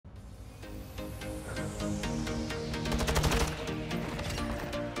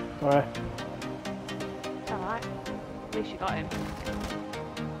Sorry. It's alright. At least you got him.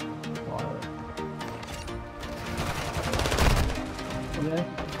 Okay.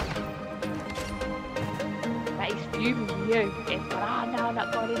 That is fuming with you. It's like, oh no, I'm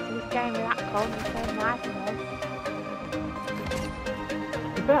not going into this game with that cone. It's so nice and all.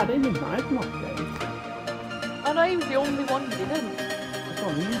 To be fair, I didn't even knife him off game. Oh no, he was the only one who didn't. That's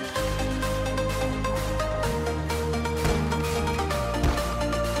what I mean.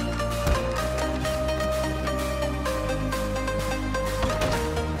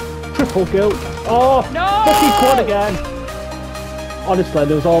 Triple kill. Oh, no! Fucking quad again. Honestly,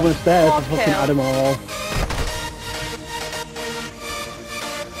 there was all those stairs. I Quad fucking kill. had them all.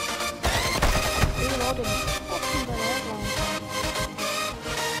 Reloading. Fucking reloading.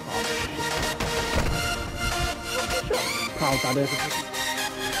 Proud daddy.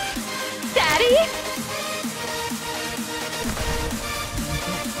 Daddy!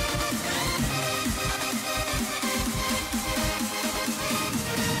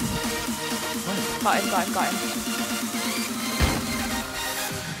 Got him.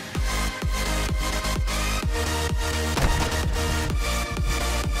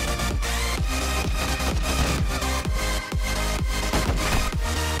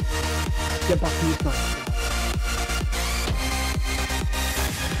 Get back to your snipe.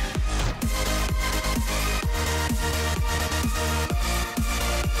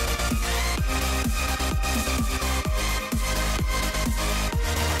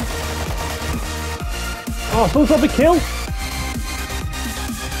 Oh, someone's got the kill!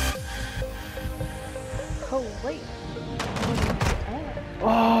 Oh, wait.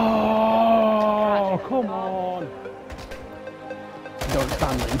 Oh, come on! Don't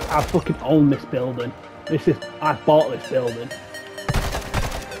stand in. I fucking own this building. I bought this building.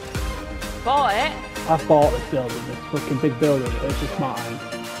 Bought it? I bought this building, this fucking big building. It's just mine.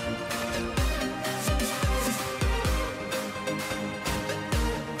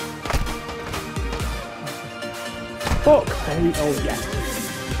 Fuck's sake, oh yes.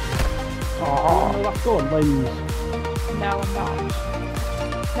 Oh, that's good, Limbs. No, I'm not.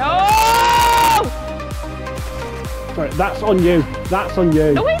 No! Sorry, that's on you. That's on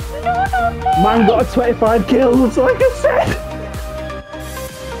you. No, it's no. Man got a 25 kills, like I said.